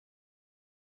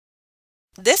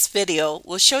This video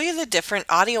will show you the different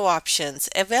audio options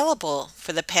available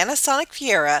for the Panasonic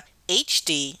VIERA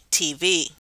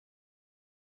HDTV.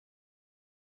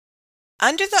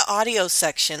 Under the Audio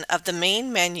section of the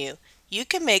main menu, you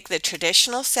can make the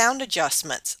traditional sound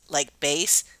adjustments like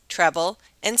bass, treble,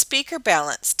 and speaker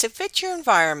balance to fit your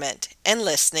environment and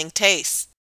listening tastes.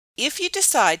 If you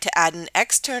decide to add an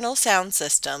external sound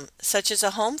system, such as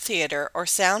a home theater or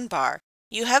soundbar,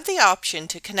 you have the option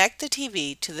to connect the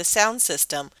TV to the sound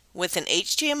system with an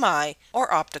HDMI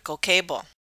or optical cable.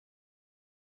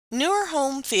 Newer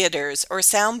home theaters or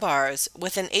soundbars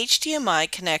with an HDMI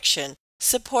connection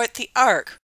support the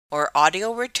ARC or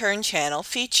Audio Return Channel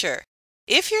feature.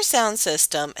 If your sound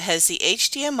system has the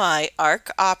HDMI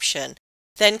ARC option,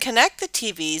 then connect the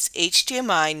TV's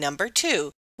HDMI number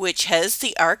 2, which has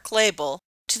the ARC label,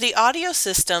 to the audio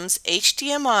system's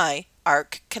HDMI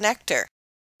ARC connector.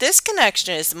 This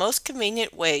connection is the most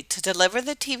convenient way to deliver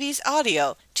the TV's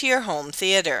audio to your home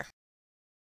theater.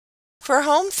 For a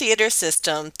home theater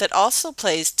system that also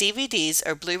plays DVDs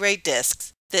or Blu-ray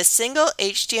discs, this single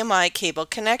HDMI cable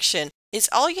connection is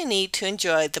all you need to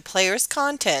enjoy the player's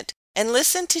content and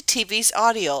listen to TV's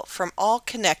audio from all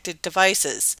connected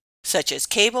devices, such as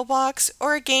cable box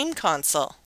or a game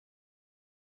console.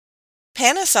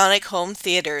 Panasonic home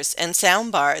theaters and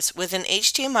soundbars with an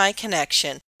HDMI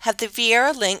connection have the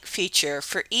VIERA Link feature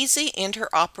for easy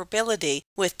interoperability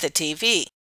with the TV,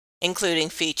 including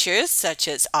features such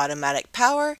as automatic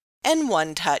power and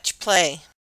one-touch play.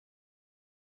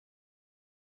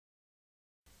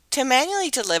 To manually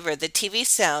deliver the TV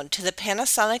sound to the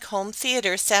Panasonic home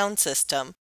theater sound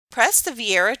system, press the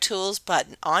VIERA Tools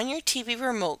button on your TV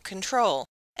remote control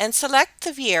and select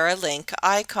the VIERA Link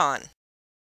icon.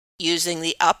 Using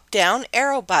the up-down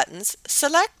arrow buttons,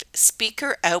 select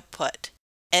Speaker Output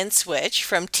and switch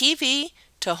from TV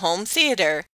to home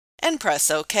theater and press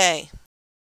OK.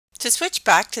 To switch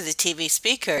back to the TV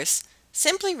speakers,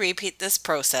 simply repeat this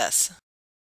process.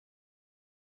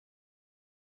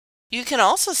 You can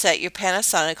also set your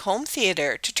Panasonic home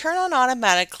theater to turn on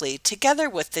automatically together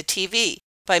with the TV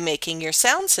by making your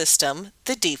sound system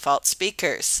the default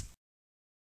speakers.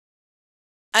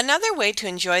 Another way to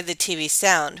enjoy the TV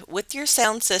sound with your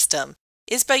sound system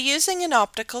is by using an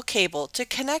optical cable to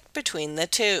connect between the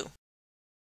two.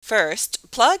 First,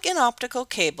 plug an optical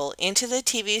cable into the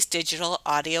TV's digital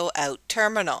audio out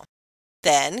terminal.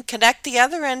 Then, connect the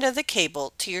other end of the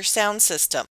cable to your sound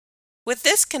system. With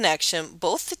this connection,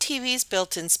 both the TV's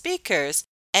built-in speakers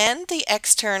and the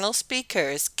external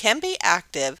speakers can be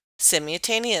active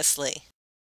simultaneously.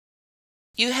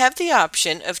 You have the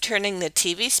option of turning the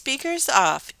TV speakers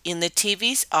off in the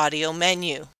TV's audio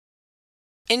menu.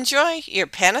 Enjoy your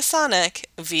Panasonic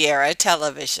VIERA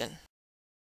television.